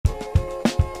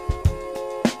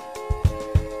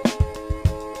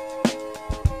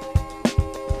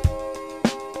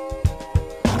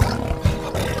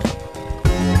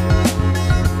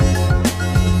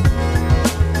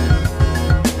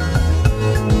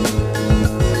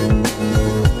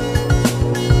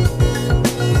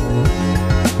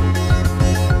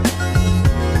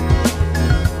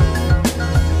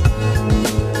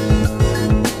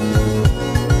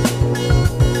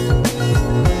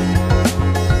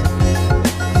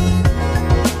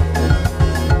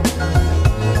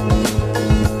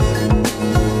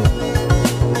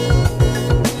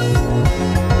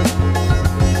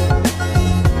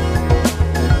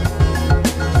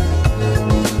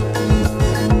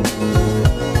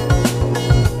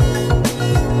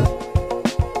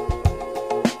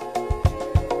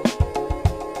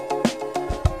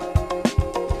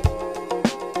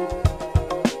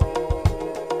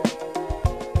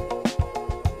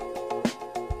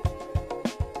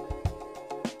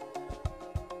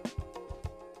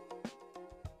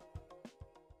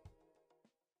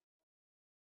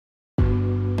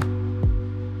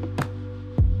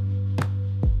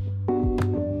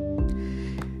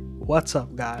What's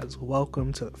up, guys?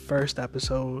 Welcome to the first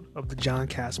episode of the John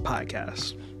Cast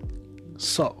podcast.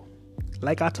 So,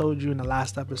 like I told you in the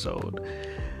last episode,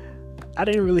 I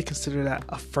didn't really consider that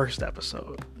a first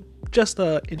episode, just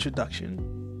an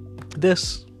introduction.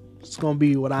 This is going to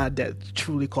be what I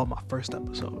truly call my first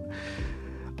episode.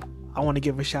 I want to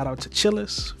give a shout out to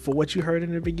Chillis for what you heard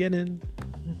in the beginning.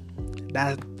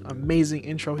 That amazing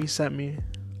intro he sent me,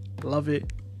 love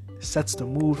it. Sets the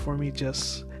mood for me.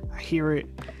 I hear it,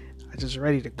 I just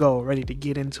ready to go, ready to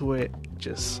get into it.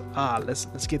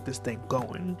 Let's get this thing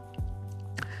going.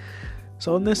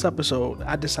 So in this episode,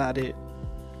 I decided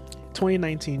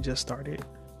 2019 just started.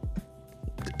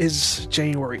 It's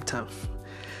January 10th,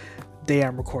 day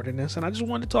I'm recording this, and I just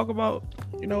wanted to talk about,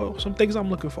 some things I'm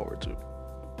looking forward to,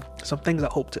 some things I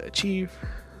hope to achieve,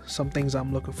 some things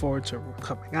I'm looking forward to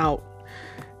coming out,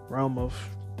 realm of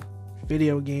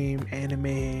video game,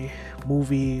 anime,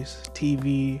 movies,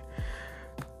 TV.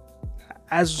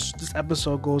 As this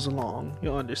episode goes along,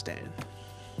 you'll understand.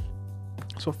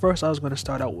 So first, I was going to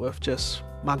start out with just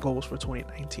my goals for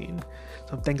 2019,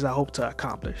 some things I hope to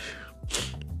accomplish.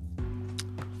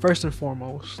 First and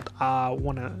foremost, I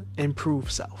want to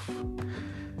improve self.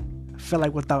 I feel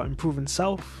like without improving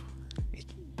self,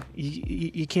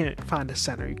 you can't find a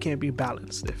center. You can't be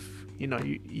balanced. If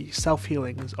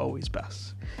self-healing is always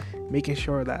best. Making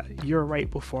sure that you're right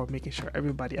before making sure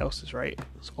everybody else is right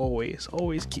is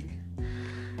always key.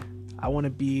 I want to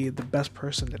be the best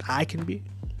person that I can be,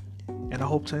 and I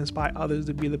hope to inspire others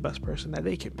to be the best person that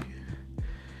they can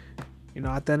be.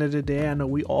 At the end of the day, I know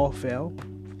we all fail,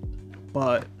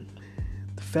 but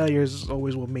the failures is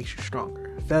always what makes you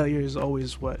stronger. Failure is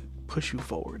always what push you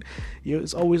forward.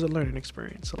 It's always a learning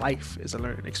experience. Life is a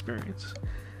learning experience.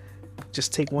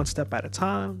 Just take one step at a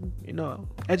time,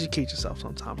 educate yourself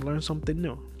sometimes, learn something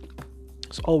new.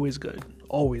 It's always good.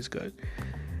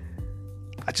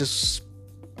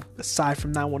 Aside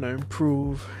from that, I want to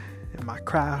improve in my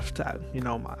craft,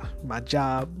 my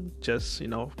job,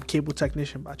 cable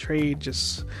technician by trade.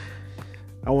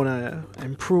 I want to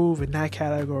improve in that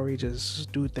category,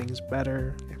 just do things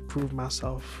better, improve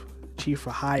myself, achieve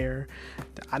for higher.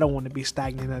 I don't want to be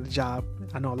stagnant at a job.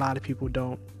 I know a lot of people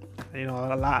don't.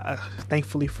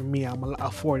 Thankfully for me, I'm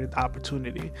afforded the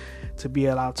opportunity to be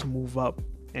allowed to move up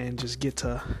and just get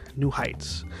to new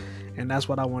heights. And that's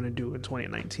what I want to do in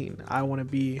 2019. I want to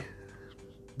be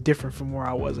different from where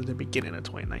I was at the beginning of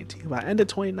 2019. By the end of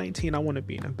 2019, I want to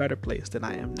be in a better place than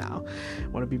I am now. I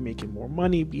want to be making more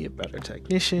money, be a better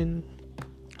technician,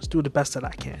 just do the best that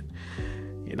I can.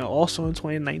 Also in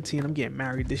 2019, I'm getting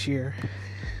married this year.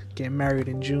 Getting married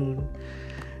in June.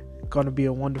 Going to be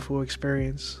a wonderful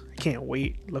experience. I can't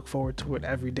wait. Look forward to it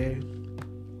every day.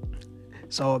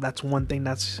 So that's one thing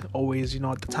that's always,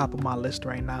 at the top of my list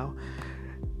right now.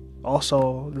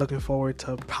 Also looking forward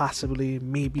to possibly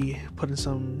maybe putting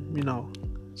some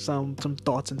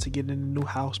thoughts into getting a new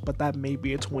house, but that may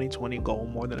be a 2020 goal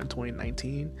more than a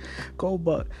 2019 goal,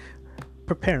 but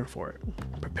preparing for it.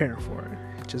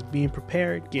 Just being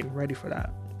prepared, getting ready for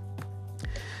that.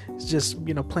 It's just,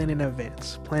 planning in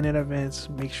advance,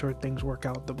 make sure things work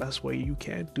out the best way you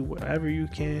can. Do whatever you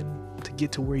can to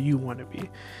get to where you want to be.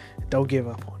 Don't give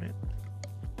up on it.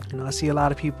 I see a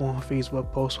lot of people on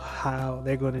Facebook post how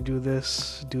they're going to do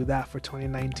this, do that for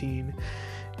 2019.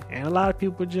 And a lot of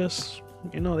people just,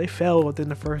 they fail within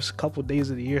the first couple days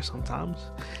of the year sometimes.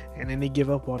 And then they give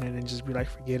up on it and just be like,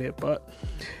 forget it. But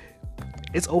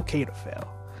it's okay to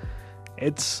fail.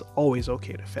 It's always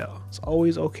okay to fail. It's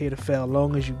always okay to fail as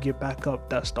long as you get back up,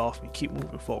 dust off, and keep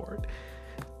moving forward.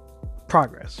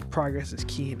 Progress is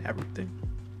key in everything.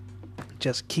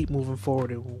 Just keep moving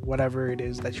forward in whatever it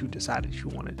is that you decided you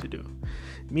wanted to do.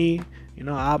 Me,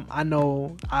 I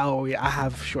know I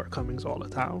have shortcomings all the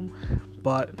time,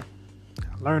 but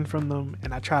I learn from them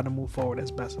and I try to move forward as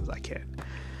best as I can.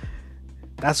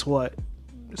 That's what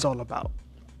it's all about.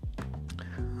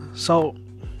 So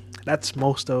that's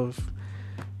most of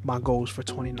my goals for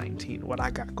 2019, what I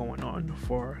got going on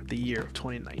for the year of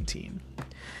 2019.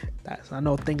 I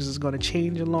know things is going to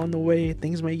change along the way.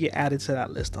 Things may get added to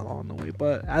that list along the way,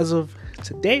 but as of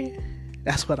today,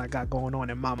 that's what I got going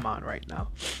on in my mind right now.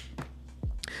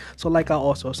 So like I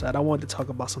also said, I wanted to talk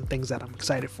about some things that I'm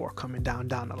excited for coming down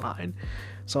the line.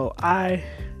 So I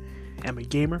am a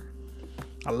gamer.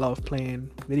 I love playing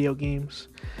video games.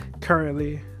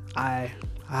 Currently, I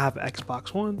have an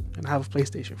Xbox One and I have a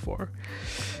PlayStation 4.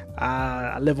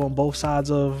 I live on both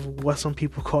sides of what some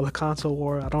people call a console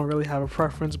war. I don't really have a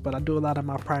preference, but I do a lot of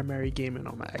my primary gaming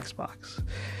on my Xbox.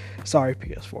 Sorry,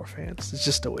 PS4 fans. It's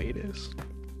just the way it is.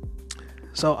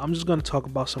 So I'm just going to talk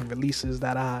about some releases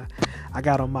that I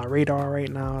got on my radar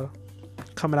right now.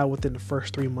 coming out within the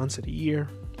first 3 months of the year.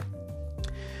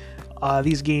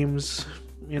 These games,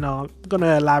 I'm going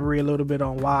to elaborate a little bit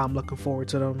on why I'm looking forward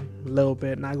to them a little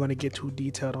bit. Not going to get too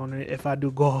detailed on it. If I do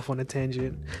go off on a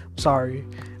tangent, I'm sorry.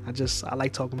 I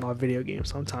like talking about video games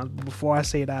sometimes. But before I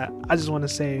say that, I just want to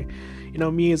say,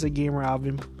 me as a gamer, I've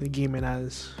been gaming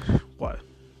as,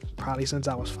 probably since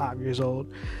I was 5 years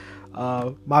old.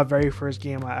 My very first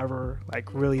game I ever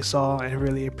really saw and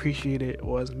really appreciated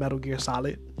was Metal Gear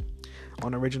Solid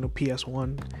on original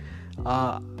PS1.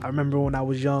 I remember when I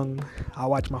was young, I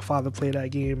watched my father play that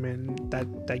game, and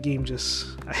that game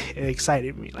just it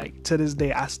excited me. To this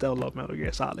day, I still love Metal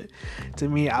Gear Solid. To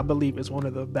me, I believe it's one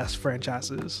of the best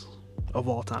franchises of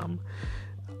all time.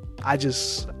 I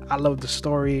love the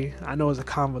story. I know it's a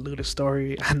convoluted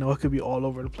story. I know it could be all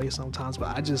over the place sometimes,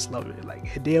 but I just love it.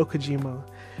 Hideo Kojima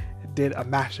did a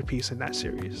masterpiece in that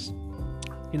series.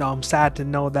 I'm sad to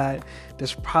know that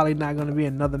there's probably not going to be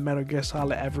another Metal Gear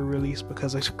Solid ever released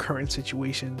because of current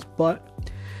situations. But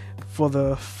for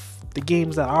the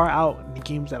games that are out and the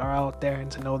games that are out there,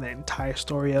 and to know the entire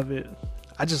story of it,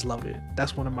 I just love it.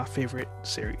 That's one of my favorite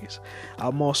series.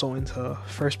 I'm also into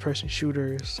first-person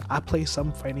shooters. I play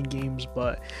some fighting games,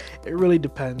 but it really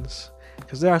depends.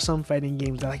 Because there are some fighting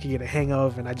games that I can get a hang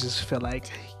of, and I just feel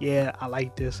like, yeah, I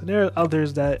like this. And there are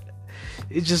others that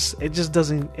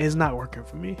it's not working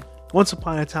for me. Once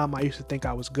upon a time, I used to think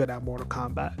I was good at Mortal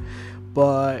Kombat,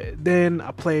 but then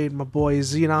I played my boy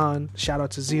Xenon. Shout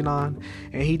out to Xenon,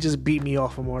 and he just beat me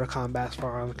off of Mortal Kombat as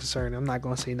far as I'm concerned. I'm not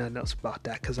gonna say nothing else about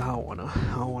that because I don't wanna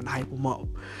hype him up.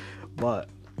 But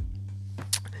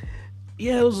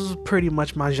yeah, those is pretty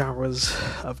much my genres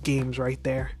of games right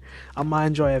there. I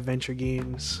enjoy adventure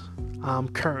games. I'm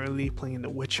currently playing The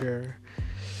Witcher,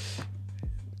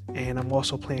 and I'm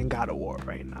also playing God of War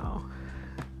right now,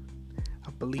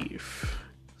 I believe.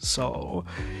 So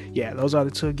yeah, those are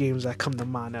the two games that come to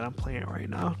mind that I'm playing right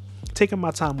now. Taking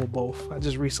my time with both. I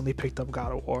just recently picked up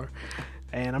God of War,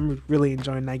 and I'm really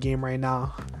enjoying that game right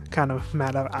now. Kind of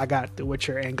mad that I got The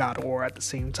Witcher and God of War at the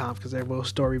same time because they're both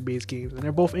story-based games and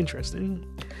they're both interesting.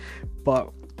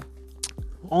 But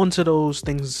on to those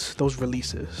things, those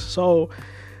releases. So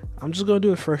I'm just going to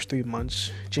do the first 3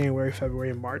 months, January, February,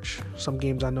 and March. Some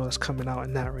games I know that's coming out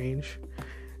in that range.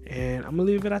 And I'm going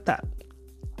to leave it at that.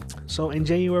 So in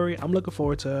January, I'm looking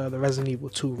forward to the Resident Evil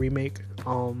 2 remake.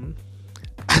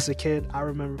 As a kid, I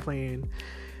remember playing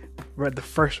the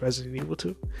first Resident Evil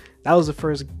 2. That was the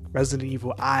first Resident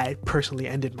Evil I personally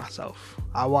ended myself.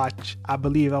 I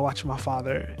believe I watched my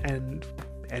father and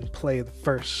play the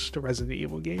first Resident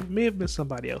Evil game. May have been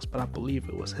somebody else, but I believe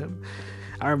it was him.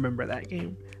 I remember that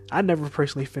game. I never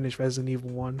personally finished Resident Evil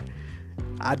 1.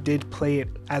 I did play it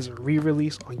as a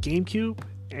re-release on GameCube,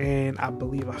 and I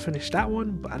believe I finished that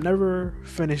one, but I never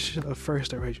finished the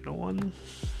first original one.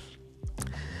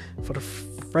 For the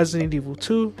Resident Evil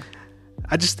 2,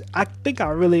 I think I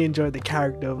really enjoyed the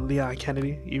character of Leon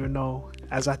Kennedy, even though,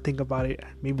 as I think about it,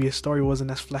 maybe his story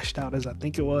wasn't as fleshed out as I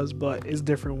think it was, but it's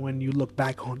different when you look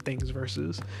back on things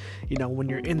versus, when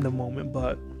you're in the moment.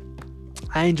 But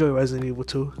I enjoy Resident Evil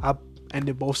 2. I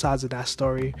ended both sides of that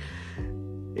story.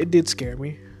 It did scare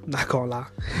me, I'm not gonna lie.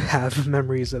 I have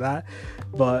memories of that,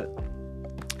 but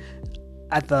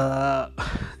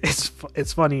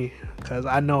it's funny because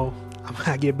I know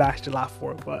I get bashed a lot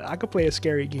for it, but I could play a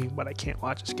scary game, but I can't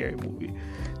watch a scary movie.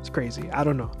 It's crazy. I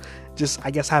don't know. Just,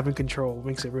 I guess having control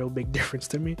makes a real big difference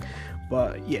to me.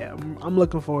 But yeah, I'm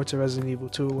looking forward to Resident Evil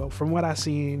 2. Well, from what I've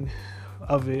seen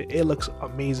of it, it looks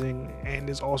amazing, and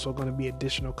there's also going to be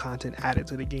additional content added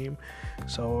to the game.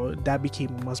 So that became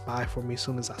a must buy for me as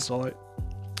soon as I saw it.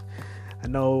 I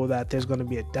know that there's going to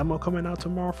be a demo coming out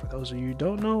tomorrow for those of you who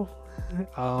don't know.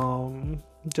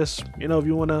 Just, if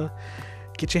you want to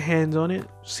get your hands on it,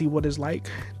 see what it's like,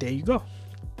 there you go.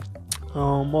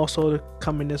 Also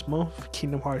coming this month,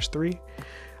 Kingdom Hearts 3.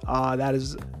 That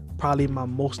is probably my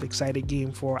most excited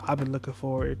game for. I've been looking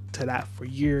forward to that for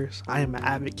years. I am an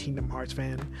avid Kingdom Hearts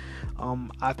fan.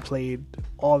 I've played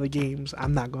all the games.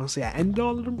 I'm not going to say I ended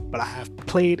all of them, but I have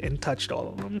played and touched all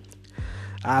of them.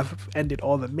 I've ended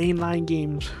all the mainline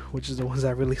games, which is the ones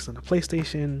that released on the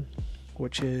PlayStation,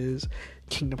 which is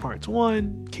Kingdom Hearts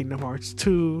 1, Kingdom Hearts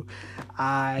 2.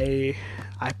 I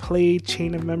played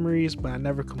Chain of Memories, but I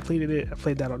never completed it. I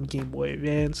played that on Game Boy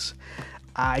Advance.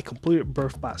 I completed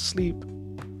Birth by Sleep.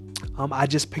 I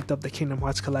just picked up the Kingdom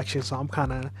Hearts collection, so I'm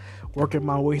kind of working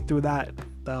my way through that.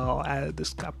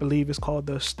 This, I believe, is called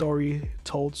the Story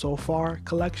Told So Far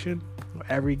collection.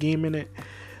 Every game in it.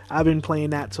 I've been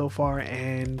playing that so far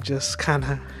and just kind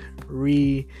of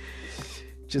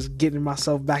just getting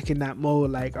myself back in that mode.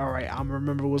 Like, all right, I'm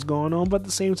remember what's going on. But at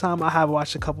the same time, I have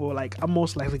watched a couple. Like, I'm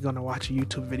most likely gonna watch a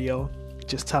YouTube video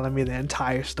just telling me the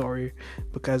entire story,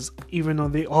 because even though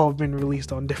they all have been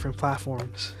released on different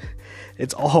platforms,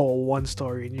 it's all one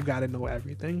story and you got to know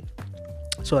everything.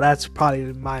 So that's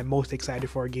probably my most excited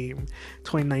for a game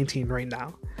 2019 right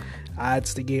now.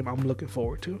 It's the game I'm looking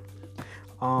forward to.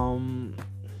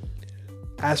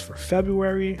 As for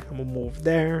February, I'm gonna move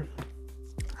there.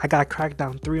 I got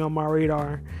Crackdown 3 on my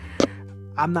radar.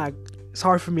 It's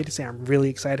hard for me to say I'm really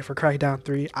excited for Crackdown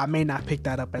 3. I may not pick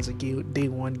that up as a day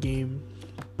one game,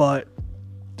 but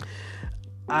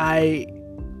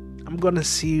I'm gonna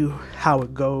see how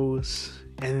it goes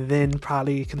and then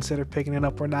probably consider picking it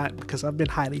up or not, because I've been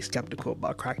highly skeptical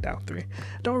about Crackdown 3. I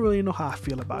don't really know how I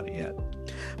feel about it yet,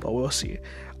 but we'll see.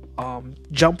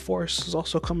 Jump Force is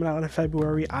also coming out in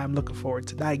February. I'm looking forward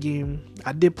to that game.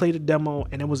 I did play the demo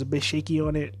and it was a bit shaky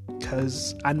on it,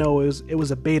 because I know it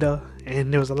was a beta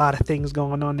and there was a lot of things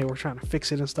going on. They were trying to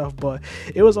fix it and stuff, but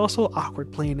it was also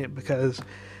awkward playing it because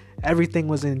everything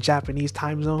was in Japanese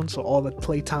time zone, so all the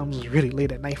play times was really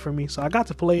late at night for me. So I got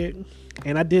to play it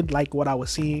and I did like what I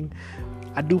was seeing.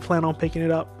 I do plan on picking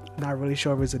it up. Not really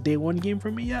sure if it's a day one game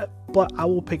for me yet, but I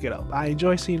will pick it up. I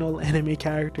enjoy seeing all the anime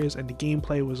characters, and the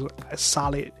gameplay was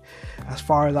solid as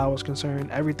far as I was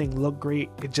concerned. Everything looked great.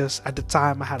 It just, at the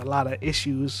time, I had a lot of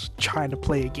issues trying to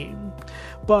play a game,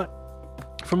 but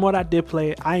from what I did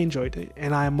play, I enjoyed it,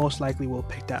 and I most likely will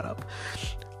pick that up.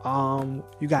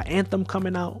 You got Anthem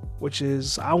coming out, which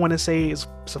is, I want to say, is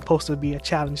supposed to be a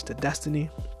challenge to Destiny.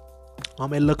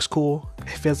 It looks cool.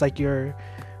 It feels like you're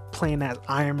playing as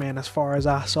Iron Man, as far as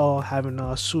I saw, having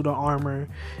a suit of armor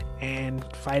and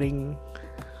fighting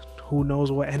who knows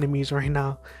what enemies right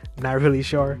now. Not really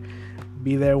sure.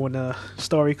 Be there when the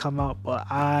story come out, but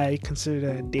I consider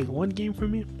that a day one game for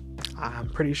me. I'm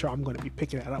pretty sure I'm going to be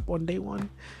picking that up on day one.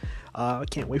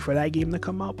 Can't wait for that game to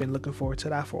come out. Been looking forward to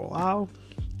that for a while.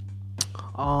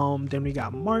 Then we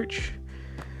got March.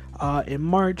 In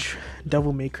March,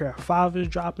 Devil May Cry 5 is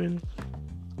dropping.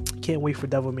 Can't wait for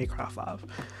Devil May Cry 5.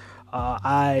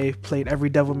 I played every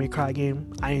Devil May Cry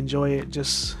game. I enjoy it.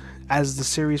 Just as the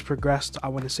series progressed, I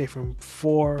want to say from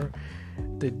 4,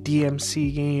 the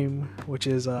DMC game, which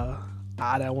is I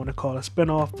don't want to call it a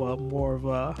spinoff, but more of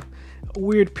a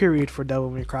weird period for Devil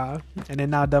May Cry. And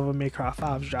then now Devil May Cry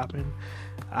 5 is dropping.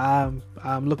 I'm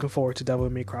looking forward to Devil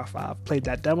May Cry 5. Played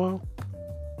that demo.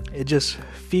 It just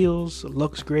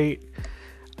looks great.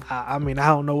 I mean, I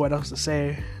don't know what else to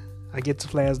say. I get to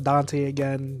play as Dante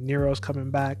again. Nero's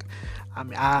coming back. I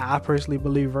mean, I personally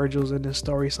believe Virgil's in this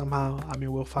story somehow. I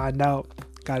mean, we'll find out.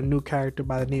 Got a new character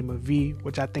by the name of V,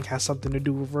 which I think has something to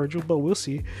do with Virgil, but we'll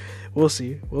see.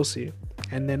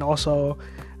 And then also,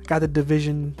 got the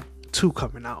Division 2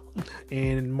 coming out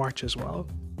in March as well.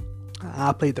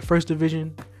 I played the first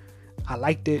Division. I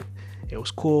liked it. It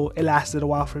was cool. It lasted a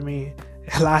while for me.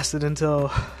 It lasted until,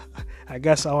 I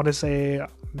guess I want to say,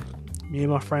 me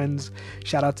and my friends,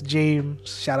 shout out to James,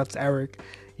 shout out to Eric,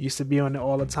 used to be on it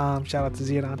all the time. Shout out to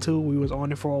Xenon 2. We was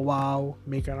on it for a while,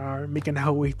 making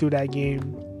our way through that game,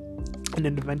 and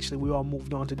then eventually we all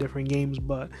moved on to different games.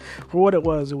 But for what it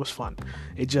was fun.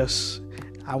 It just,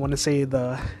 I want to say,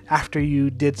 after you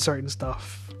did certain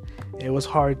stuff, it was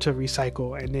hard to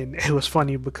recycle. And then it was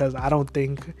funny because I don't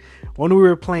think when we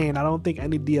were playing, I don't think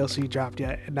any DLC dropped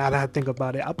yet. And now that I think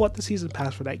about it, I bought the season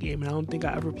pass for that game, and I don't think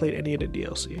I ever played any of the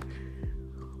DLC.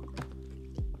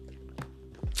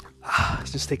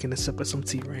 Just taking a sip of some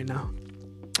tea right now.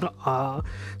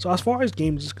 So as far as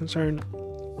games is concerned,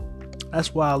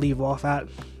 that's where I'll leave off at.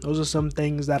 Those are some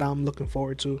things that I'm looking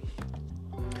forward to.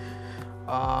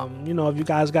 If you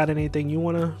guys got anything you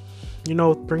want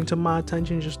to, bring to my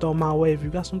attention, just throw my way. If you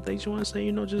got some things you want to say,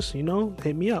 just,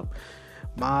 hit me up.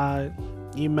 My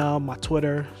email, my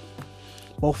Twitter,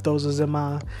 both those is in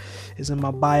my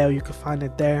bio. You can find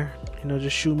it there.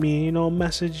 Just shoot me, a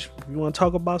message. If you want to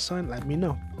talk about something, let me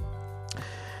know.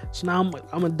 So now I'm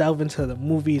gonna delve into the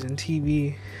movies and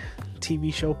TV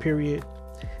show period.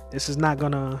 This is not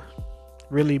gonna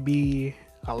really be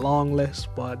a long list,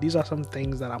 but these are some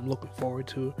things that I'm looking forward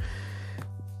to.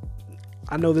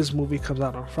 I know this movie comes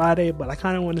out on Friday, but I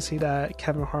kind of want to see that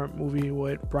Kevin Hart movie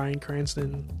with Bryan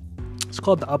Cranston. It's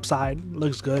called The Upside.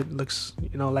 Looks good. Looks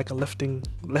like a lifting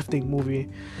movie.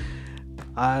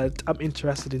 I'm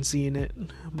interested in seeing it.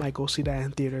 Might go see that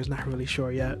in theaters. Not really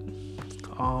sure yet.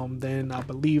 Then I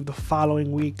believe the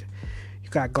following week you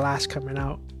got Glass coming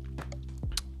out.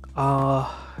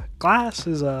 Glass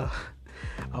is a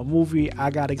movie I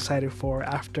got excited for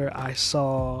after I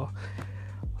saw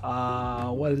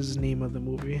what is the name of the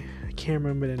movie? I can't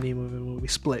remember the name of the movie.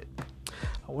 Split.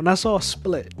 When I saw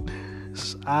Split,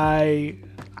 I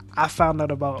found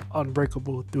out about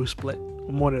Unbreakable through Split.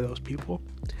 I'm one of those people.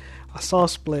 I saw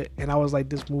Split and I was like,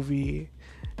 this movie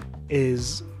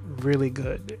is really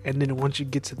good. And then once you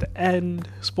get to the end,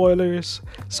 spoilers,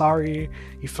 sorry,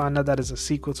 you find out that it's a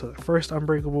sequel to the first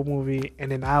Unbreakable movie.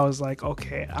 And then I was like,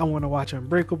 okay, I want to watch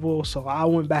Unbreakable. So I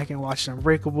went back and watched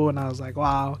Unbreakable, and I was like,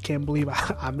 wow, can't believe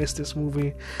I missed this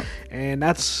movie. And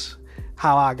that's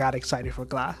how I got excited for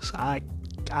Glass.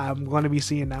 I'm going to be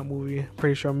seeing that movie.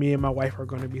 Pretty sure me and my wife are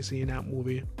going to be seeing that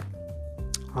movie.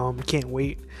 Can't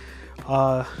wait.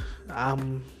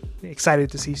 I'm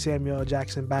excited to see Samuel L.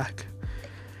 Jackson back.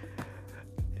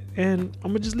 And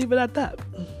I'm gonna just leave it at that.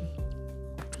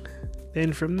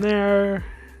 Then from there,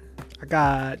 I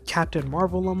got Captain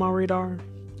Marvel on my radar.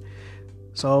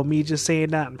 So me just saying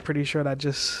that, I'm pretty sure that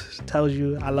just tells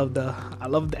you I love the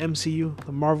MCU,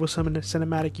 the Marvel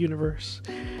Cinematic Universe.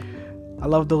 I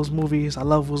love those movies. I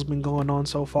love what's been going on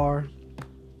so far.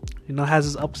 You know, it has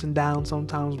its ups and downs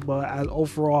sometimes, but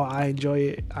overall, I enjoy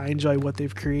it. I enjoy what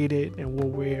they've created and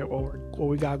what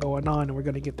we got going on. And we're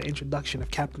gonna get the introduction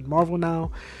of Captain Marvel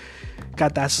now.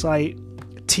 Got that slight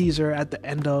teaser at the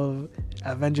end of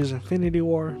Avengers: Infinity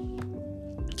War.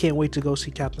 Can't wait to go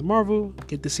see Captain Marvel.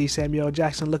 Get to see Samuel L.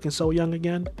 Jackson looking so young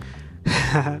again.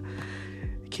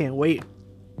 Can't wait.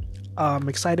 I'm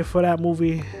excited for that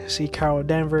movie. See Carol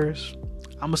Danvers.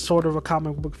 I'm a sort of a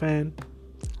comic book fan.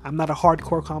 I'm not a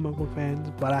hardcore comic book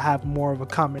fan, but I have more of a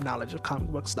common knowledge of comic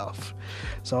book stuff.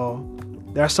 So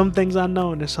there are some things I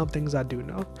know and there's some things I do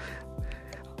know.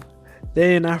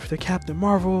 Then after Captain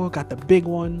Marvel, got the big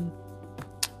one,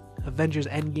 Avengers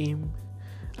Endgame.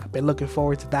 I've been looking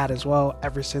forward to that as well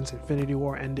ever since Infinity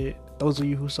War ended. Those of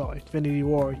you who saw Infinity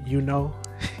War, you know.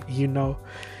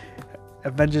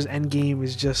 Avengers Endgame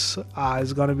is just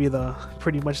is gonna be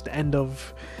pretty much the end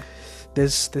of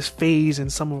this phase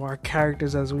and some of our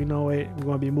characters as we know it. We're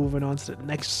going to be moving on to the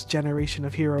next generation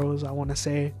of heroes, I want to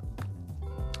say.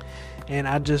 And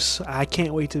I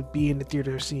can't wait to be in the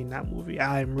theater seeing that movie.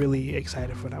 I'm really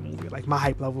excited for that movie. Like, my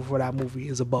hype level for that movie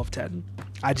is above 10.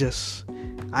 I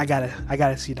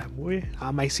gotta see that movie.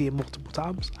 I might see it multiple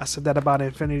times. I said that about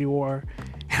Infinity War,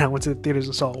 and I went to the theaters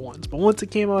and saw it once. But once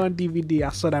it came out on DVD, I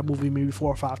saw that movie maybe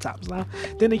 4 or 5 times now.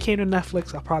 Then it came to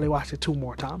Netflix. I probably watched it 2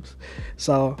 more times.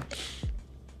 So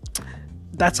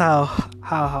that's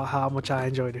how much I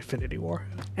enjoyed Infinity War.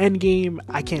 Endgame,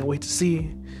 I can't wait to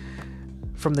see.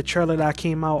 From the trailer that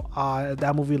came out,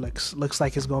 that movie looks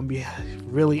like it's gonna be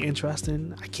really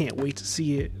interesting. I can't wait to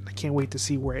see it. I can't wait to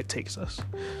see where it takes us.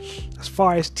 As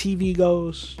far as TV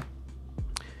goes,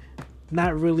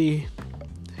 not really.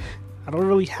 I don't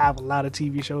really have a lot of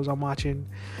TV shows I'm watching,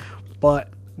 but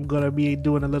I'm gonna be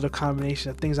doing a little combination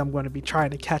of things I'm going to be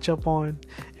trying to catch up on,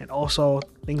 and also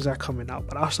things that are coming out.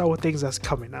 But I'll start with things that's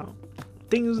coming out.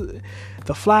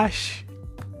 The Flash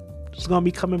is gonna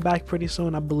be coming back pretty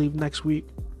soon, I believe next week.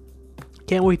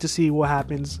 Can't wait to see what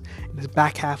happens in this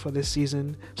back half of this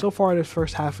season. So far, this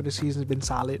first half of the season has been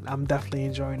solid. I'm definitely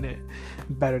enjoying it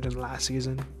better than last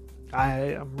season.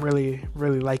 I'm really,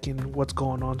 really liking what's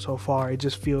going on so far. It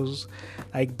just feels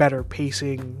like better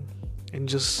pacing and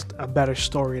just a better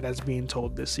story that's being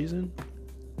told this season.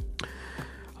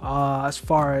 As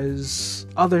far as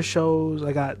other shows,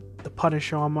 I got The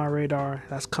Punisher on my radar.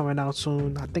 That's coming out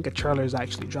soon. I think a trailer is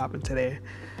actually dropping today.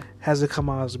 Has it come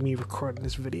out as me recording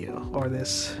this video or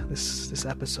this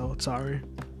episode? Sorry,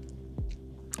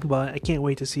 but I can't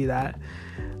wait to see that.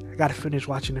 I gotta finish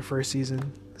watching the first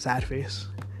season. Sad face.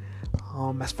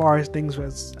 As far as things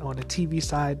on the TV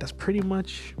side, that's pretty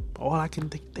much all I can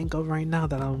think of right now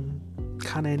that I'm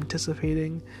kind of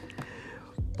anticipating.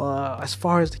 But as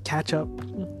far as the catch up,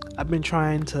 I've been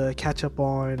trying to catch up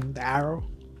on the Arrow.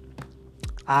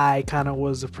 I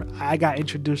got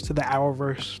introduced to the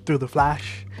Arrowverse through the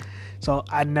Flash, so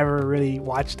I never really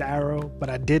watched the Arrow, but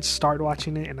I did start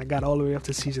watching it and I got all the way up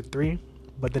to season 3,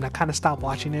 but then I kind of stopped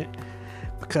watching it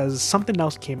because something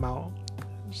else came out.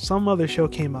 Some other show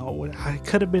came out. It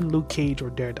could have been Luke Cage or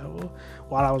Daredevil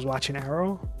while I was watching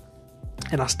Arrow,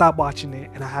 and I stopped watching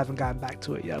it and I haven't gotten back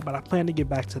to it yet, but I plan to get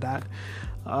back to that.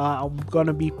 I'm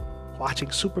gonna be watching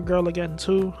Supergirl again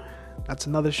too. That's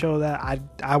another show that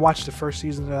I watched the first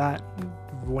season of that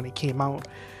when it came out,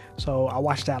 so I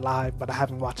watched that live, but I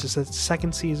haven't watched the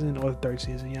second season or the third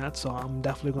season yet, so I'm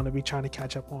definitely going to be trying to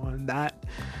catch up on that.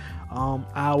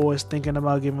 I was thinking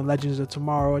about giving Legends of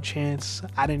Tomorrow a chance.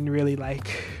 I didn't really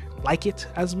like it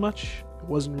as much. It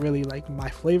wasn't really like my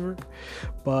flavor,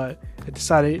 but I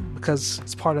decided because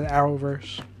it's part of the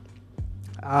Arrowverse,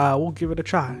 we'll give it a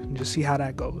try and just see how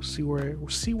that goes. See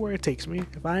where it takes me.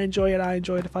 If I enjoy it, I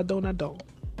enjoy it. If I don't, I don't.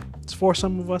 It's for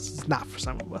some of us, it's not for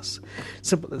some of us.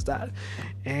 Simple as that.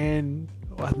 And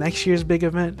next year's big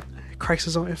event,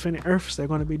 Crisis on Infinite Earths, they're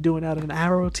going to be doing that in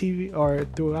Arrow TV or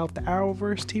throughout the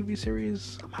Arrowverse TV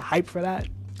series. I'm hyped for that.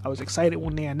 I was excited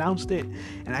when they announced it,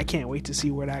 and I can't wait to see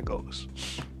where that goes.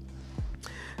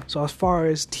 So as far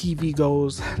as TV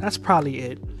goes, that's probably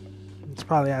it. It's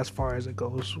probably as far as it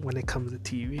goes when it comes to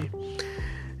TV.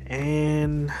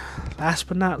 And last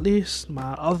but not least,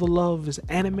 my other love is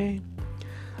anime.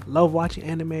 Love watching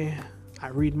anime. I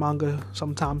read manga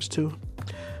sometimes too.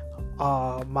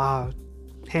 My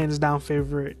hands down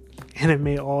favorite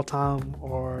anime all time,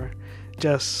 or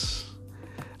just,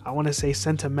 I want to say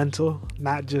sentimental, I'm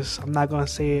not going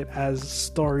to say it as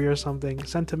story or something.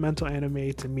 Sentimental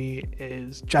anime to me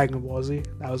is Dragon Ball Z.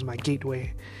 That was my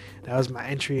gateway. That was my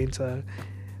entry into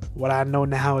what I know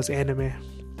now as anime.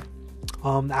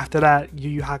 After that, Yu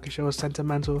Yu Hakusho is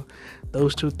sentimental.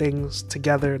 Those two things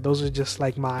together, those are just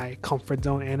like my comfort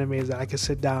zone animes that I can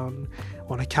sit down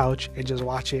on a couch and just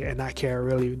watch it and not care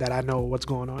really that I know what's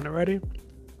going on already.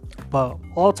 But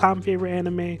all-time favorite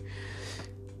anime,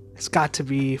 it's got to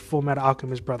be Fullmetal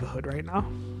Alchemist Brotherhood right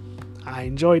now. I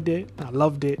enjoyed it. I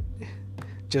loved it.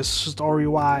 Just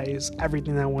story-wise,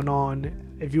 everything that went on.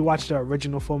 If you watch the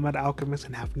original Fullmetal Alchemist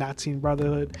and have not seen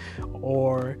Brotherhood,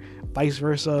 or vice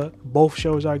versa, both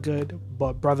shows are good,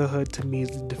 but Brotherhood to me is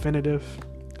the definitive.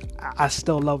 I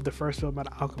still love the first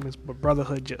Fullmetal Alchemist, but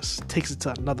Brotherhood just takes it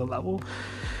to another level.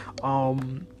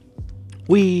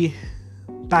 We,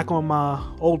 back on my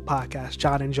old podcast,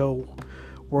 John and Joe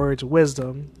Words of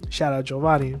Wisdom, shout out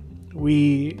Giovanni,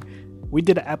 we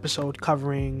did an episode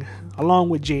covering, along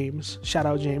with James, shout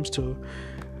out James too,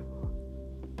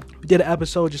 we did an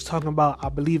episode just talking about, I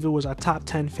believe it was our top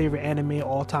 10 favorite anime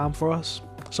all time for us.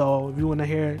 So if you want to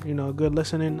hear, good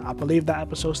listening, I believe that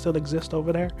episode still exists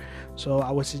over there. So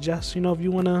I would suggest, if you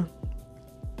want to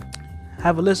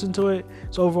have a listen to it,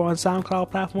 it's over on SoundCloud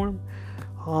platform.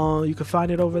 You can find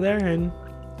it over there. And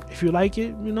if you like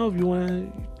it, if you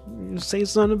want to say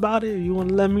something about it, you want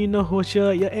to let me know what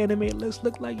your anime list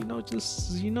look like,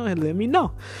 just, let me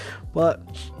know. But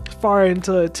as far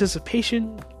into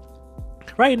anticipation,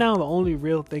 right now, the only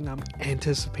real thing I'm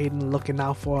anticipating, looking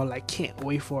out for, can't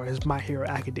wait for, is My Hero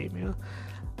Academia.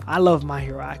 I love My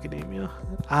Hero Academia.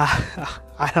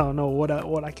 I don't know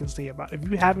what I can say about it. If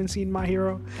you haven't seen My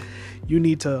Hero, you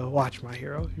need to watch My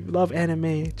Hero. If you love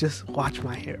anime, just watch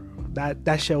My Hero.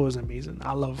 That show is amazing.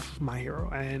 I love My Hero,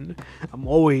 and I'm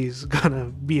always gonna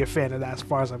be a fan of that as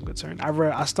far as I'm concerned.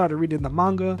 I started reading the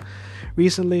manga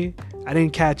recently.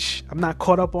 I'm not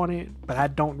caught up on it, but I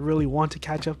don't really want to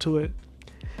catch up to it,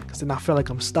 because then I feel like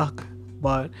I'm stuck.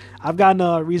 But I've gotten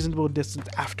a reasonable distance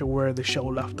after where the show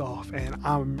left off, and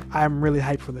I'm really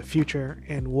hyped for the future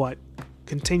and what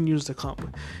continues to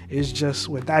come. It's just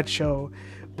with that show,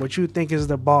 what you think is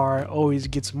the bar always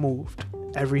gets moved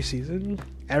every season.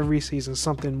 Every season,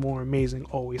 something more amazing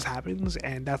always happens,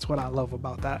 and that's what I love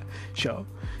about that show.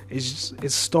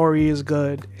 Its story is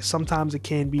good. Sometimes it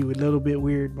can be a little bit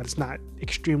weird, but it's not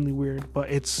extremely weird.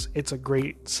 But it's a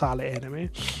great, solid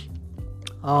anime.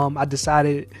 I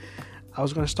decided I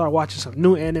was going to start watching some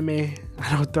new anime.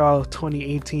 I know throughout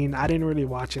 2018, I didn't really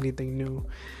watch anything new.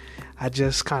 I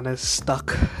just kind of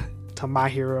stuck to My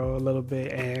Hero a little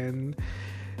bit and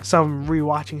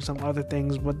rewatching some other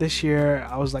things. But this year,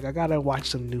 I was like, I got to watch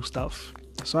some new stuff.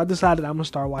 So I decided I'm going to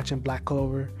start watching Black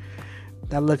Clover.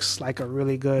 That looks like a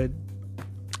really good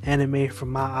anime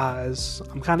from my eyes.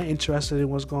 I'm kind of interested in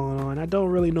what's going on. I don't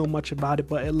really know much about it,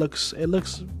 but it looks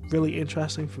really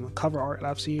interesting from the cover art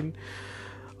I've seen.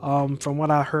 From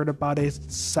what I heard about it,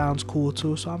 it sounds cool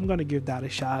too, so I'm gonna give that a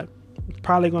shot.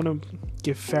 Probably gonna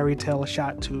give Fairy Tail a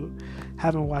shot too.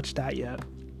 Haven't watched that yet. A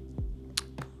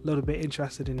little bit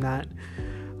interested in that.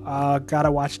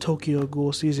 Gotta watch Tokyo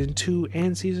Ghoul season 2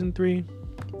 and season 3.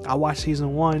 I watched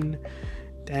season 1,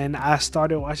 and I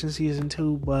started watching season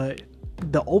 2, but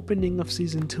the opening of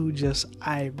season 2 just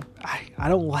I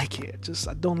don't like it.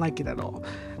 I don't like it at all.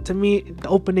 To me, the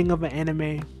opening of an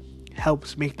anime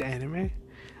helps make the anime.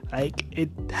 Like, it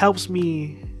helps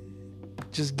me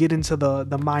just get into the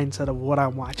mindset of what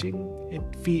I'm watching.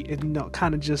 It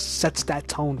kind of just sets that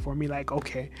tone for me. Like,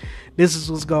 okay, this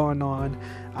is what's going on.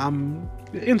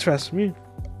 It interests me.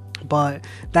 But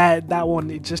that one,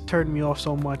 it just turned me off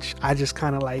so much. I just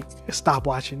kind of stopped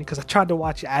watching it, because I tried to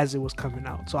watch it as it was coming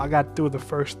out. So I got through the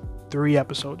first 3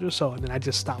 episodes or so, and then I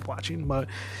just stopped watching. But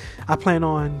I plan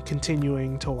on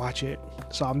continuing to watch it.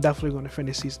 So I'm definitely going to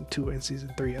finish season 2 and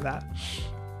season 3 of that.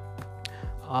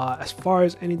 As far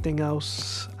as anything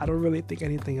else, I don't really think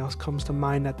anything else comes to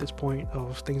mind at this point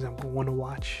of things I'm going to want to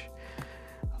watch.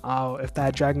 If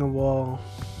that Dragon Ball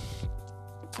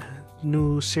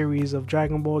new series of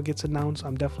Dragon Ball gets announced,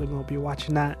 I'm definitely going to be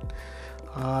watching that.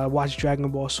 Watch Dragon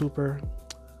Ball Super.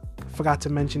 Forgot to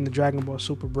mention the Dragon Ball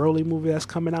Super Broly movie that's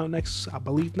coming out next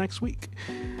week.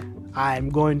 I'm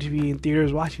going to be in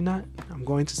theaters watching that. I'm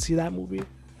going to see that movie.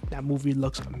 That movie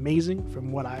looks amazing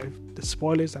from the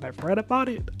spoilers that I've read about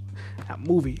it. That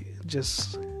movie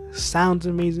just sounds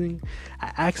amazing.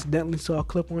 I accidentally saw a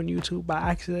clip on YouTube by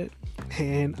accident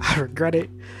and I regret it.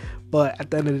 But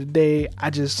at the end of the day,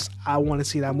 I want to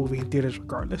see that movie in theaters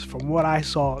regardless. From what I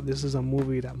saw, this is a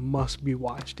movie that must be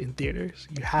watched in theaters.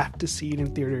 You have to see it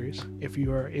in theaters if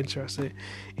you are interested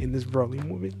in this Broly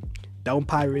movie. Don't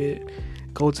pirate it.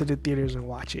 Go to the theaters and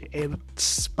watch it.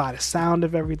 It's by the sound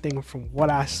of everything, from what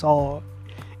I saw,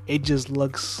 it just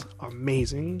looks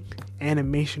amazing.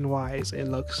 Animation wise, it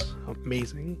looks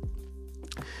amazing.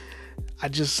 I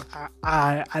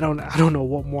don't know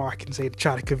what more I can say to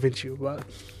try to convince you, but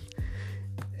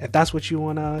if that's what you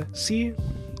want to see,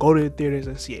 go to the theaters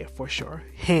and see it for sure.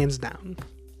 Hands down.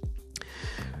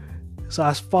 So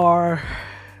I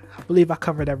believe I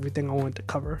covered everything I wanted to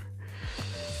cover.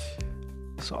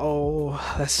 So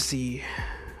let's see.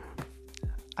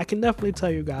 I can definitely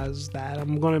tell you guys that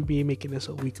I'm going to be making this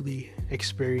a weekly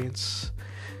experience,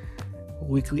 a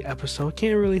weekly episode.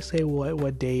 Can't really say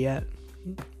what day yet.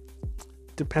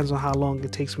 Depends on how long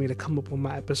it takes me to come up with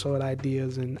my episode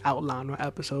ideas and outline my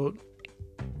episode.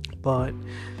 But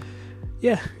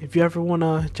yeah, if you ever want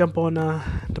to jump on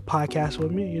the podcast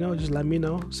with me, just let me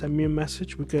know. Send me a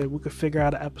message. We could figure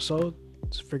out an episode.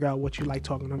 Just figure out what you like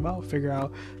talking about. Figure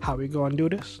out how we go and do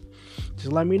this.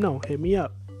 Just let me know. Hit me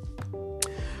up.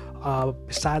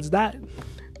 Besides that,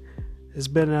 it's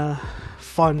been a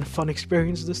fun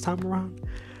experience this time around.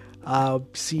 I'll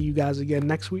see you guys again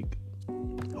next week.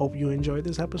 Hope you enjoyed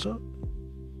this episode.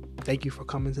 Thank you for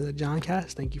coming to the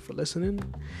Johncast. Thank you for listening.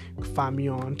 You can find me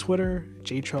on Twitter,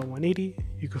 JTrail180.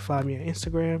 You can find me on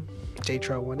Instagram,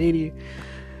 JTrail180.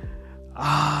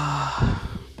 I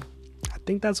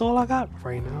think that's all I got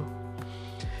right now.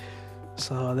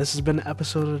 So this has been an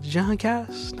episode of the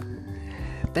Johncast.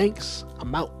 Thanks.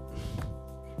 I'm out.